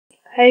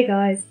Hey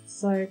guys,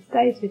 so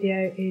today's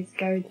video is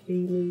going to be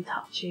me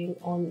touching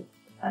on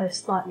a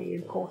slightly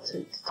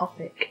important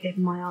topic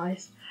in my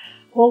eyes.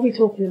 What we're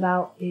talking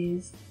about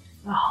is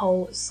the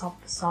whole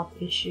sub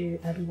issue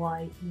and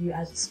why you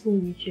as a small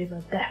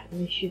YouTuber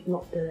definitely should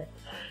not do it.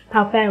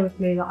 Now bear with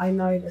me that I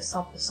know that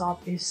sub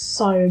is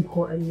so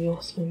important when you're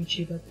a small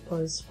YouTuber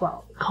because,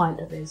 well, it kind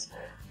of is.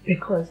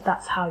 Because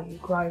that's how you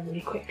grow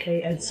really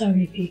quickly and so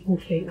many people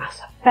think that's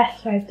the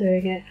best way of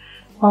doing it.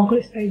 I'm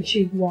going to explain to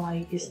you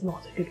why it's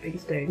not a good thing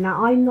to do.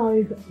 Now I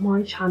know that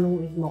my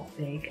channel is not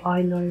big.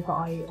 I know that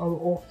I am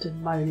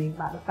often moaning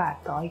about the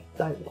fact that I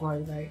don't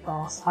grow very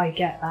fast. I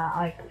get that,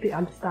 I completely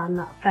understand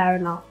that, fair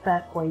enough,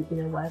 fair point, you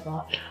know,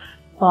 whatever.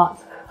 But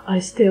I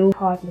still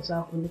pride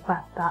myself on the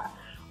fact that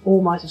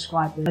all my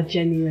subscribers are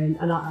genuine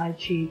and I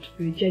achieved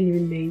through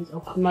genuine means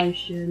of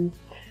promotion,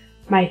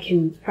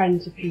 making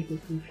friends with people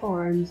through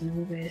forums and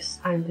all this,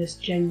 and just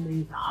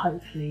genuinely,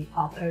 hopefully,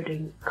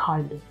 uploading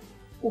kind of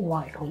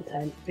alright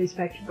content.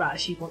 Especially people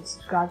actually want to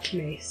subscribe to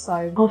me.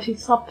 So obviously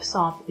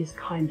sub is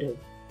kind of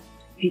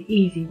the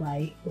easy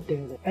way of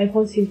doing it.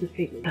 Everyone seems to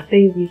think that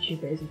being a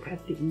YouTuber is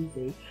incredibly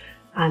easy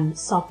and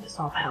sub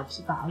helps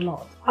with that a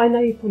lot. I know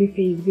you're probably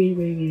feeling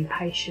really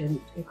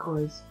impatient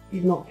because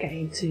you're not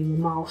getting to the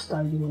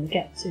milestone you want to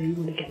get to. You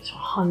want to get to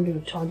 100 or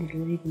 200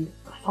 or even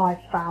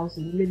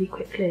 5,000 really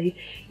quickly.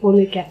 You want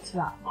to get to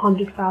that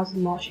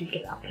 100,000 mark so you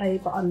get that play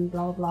button,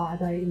 blah blah. I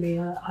know what you mean,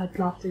 I'd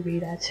love to be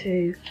there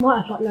too. You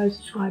might have like loads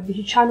of subscribers,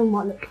 your channel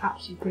might look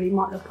absolutely brilliant,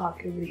 might look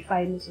like you're really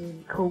famous and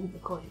really cool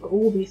because you've got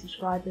all these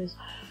subscribers,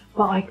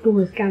 but I can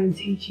always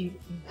guarantee to you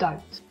that you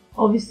don't.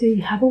 Obviously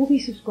you have all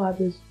these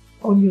subscribers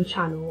on your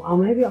channel and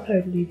whenever you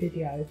upload a new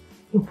video,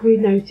 you'll probably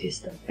notice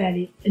that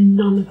barely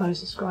none of those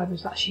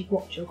subscribers actually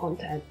watch your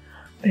content,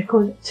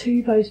 because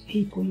to those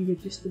people you are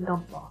just a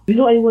number. You're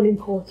not anyone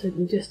important,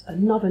 you're just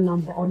another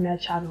number on their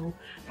channel.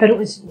 They don't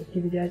listen to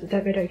your videos,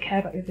 they don't care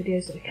about your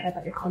videos, they don't care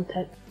about your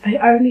content. They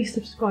only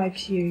subscribe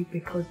to you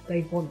because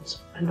they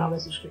want another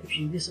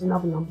subscription, just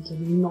another number to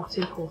them, not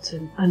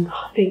important. And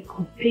I think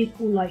with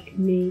people like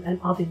me and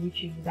other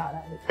YouTubers out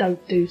there that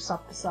don't do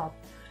sub to sub,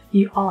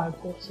 you are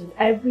important.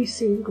 Every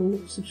single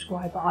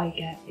subscriber I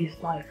get is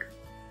like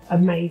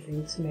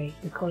amazing to me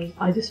because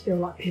I just feel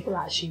like people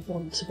actually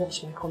want to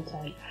watch my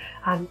content,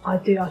 and I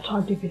try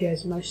and do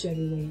videos mostly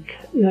every week.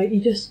 You know, it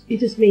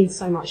just means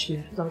so much to me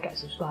because I get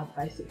subscribed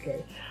basically,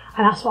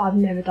 and that's why I've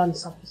never done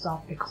sub to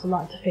sub, because I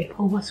like to think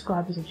all my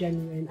subscribers are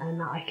genuine and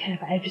that I care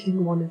about every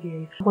single one of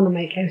you. I want to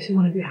make every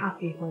single one of you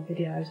happy with my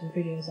videos and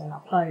videos I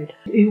upload.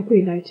 You'll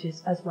probably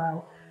notice as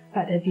well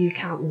that their view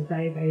count is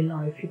very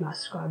low for the amount of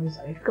subscribers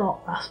that they've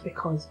got. That's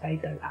because they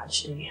don't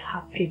actually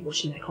have people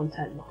watching their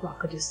content.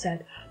 Like I just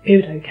said,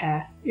 people don't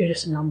care, you're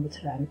just a number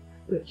to them,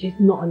 which is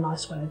not a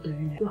nice way of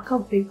doing it. I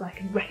can't think I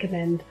can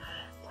recommend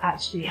to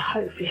actually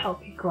hopefully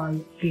help you grow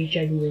the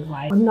genuine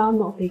way. I know I'm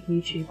not a big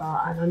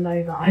YouTuber and I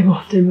know that I'm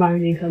often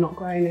moaning because I'm not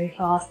growing very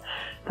fast,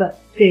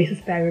 but please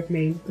just bear with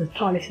me, just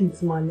try and listen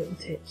to my little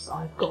tips.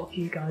 I've got a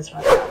few guys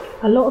right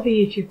now. A lot of the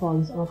YouTube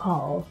ones I'm a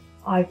part of,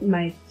 I've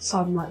made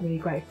some like really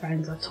great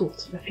friends. I've talked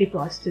to the people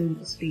I still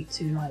speak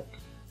to, like,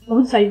 I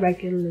wouldn't say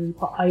regularly,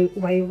 but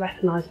they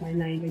recognise my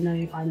name, they know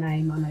me by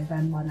name, I know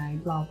them by name,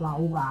 blah blah,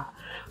 all that.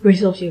 Which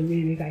is obviously a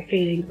really great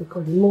feeling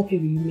because the more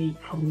people you meet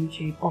from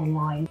YouTube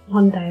online,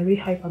 one day I really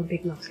hope I'm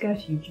big enough to go to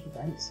YouTube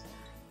events,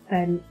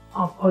 then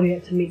I'll probably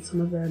get to meet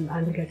some of them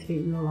and go to meet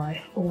in real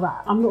life, all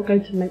that. I'm not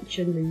going to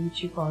mention the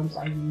YouTube forums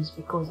I use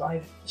because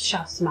I've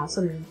shouted them out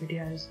some of the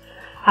videos.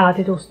 And I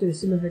did also do a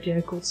similar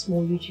video called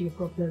Small YouTuber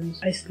Problems,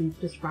 basically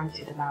just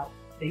ranted about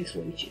being a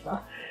small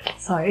YouTuber.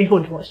 So if you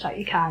want to watch that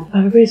you can.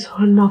 There is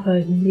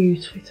another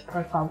new Twitter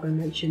profile I'm going to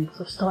mention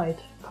because I've started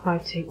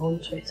promoting on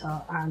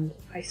Twitter and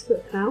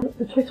Facebook now.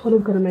 The Twitter one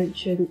I'm going to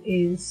mention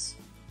is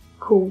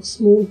called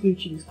Small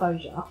YouTube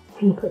Exposure.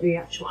 I'm going to put the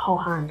actual whole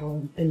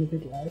handle in the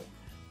video.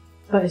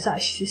 But it's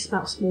actually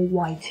spelled small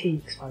YT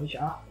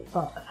exposure,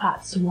 but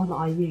that's the one that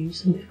I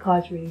use, and this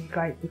guy's really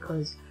great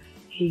because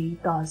he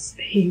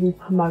will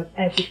promote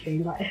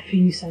everything, like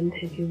everything you send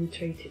him, he'll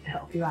retweet it to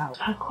help you out.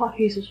 I've had quite a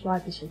few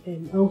subscribers from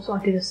him. And also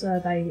I did a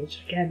survey,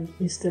 which again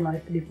is still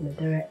open if you want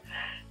to do it.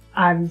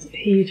 And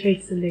he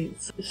retweeted the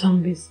links to some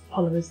of his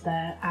followers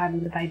there,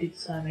 and they did the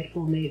survey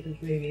for me. It was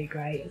really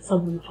great. And some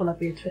of them follow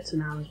me on Twitter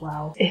now as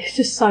well. It's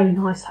just so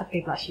nice to have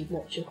people actually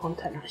watch your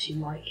content and actually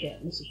like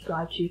it and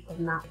subscribe to you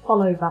from that.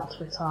 Follow that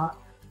Twitter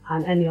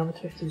and any other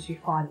Twitters you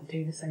find that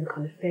do the same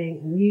kind of thing.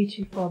 And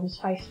YouTube forums,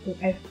 Facebook,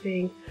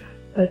 everything.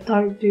 But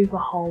don't do the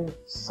whole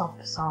sub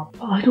to sub.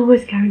 I'd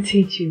always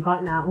guarantee to you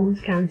right now,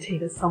 always guarantee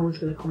that someone's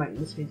going to comment on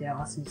this video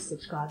asking to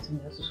subscribe to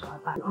me or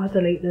subscribe back. I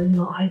delete them,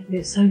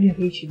 it's so many of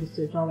YouTubers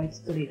do it, I always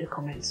delete the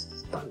comments,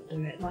 just don't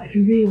do it. Like if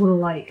you really want to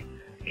like,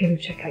 go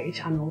check out your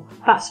channel,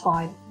 that's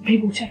fine.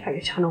 People check out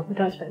your channel, but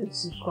don't expect them to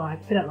subscribe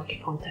if they don't like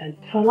your content.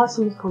 If I like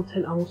someone's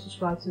content, I will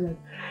subscribe to them.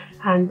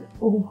 And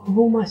of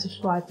all my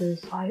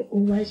subscribers, I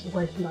always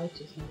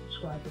notice my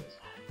subscribers.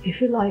 If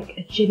you're like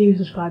a genuine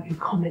subscriber who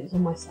comments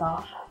on my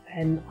stuff,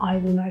 then I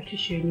will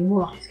notice you and you're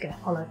more likely to get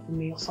a follow from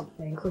me or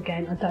something. Because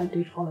again, I don't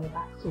do follow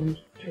backs on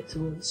Twitter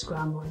or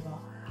Instagram either.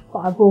 but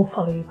I will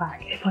follow you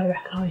back if I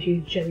recognise you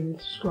as a genuine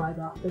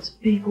subscriber. There's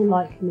people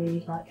like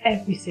me, like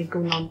every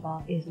single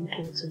number is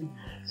important.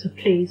 So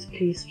please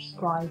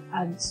subscribe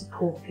and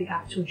support the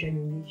actual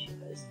genuine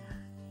YouTubers.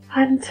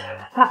 And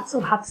that's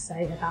all I have to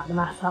say about the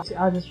matter.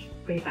 I'm just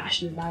really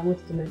passionate about it, I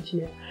wanted to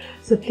mention it.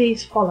 So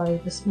please follow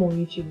the Small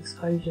YouTube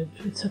Exposure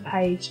Twitter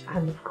page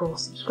and of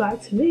course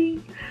subscribe to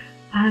me.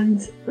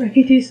 And if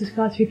you do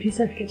subscribe to me, please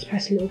don't forget to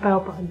press the little bell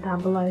button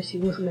down below so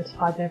you're also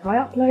notified whenever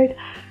I upload.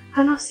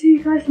 And I'll see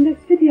you guys in the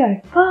next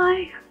video.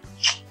 Bye!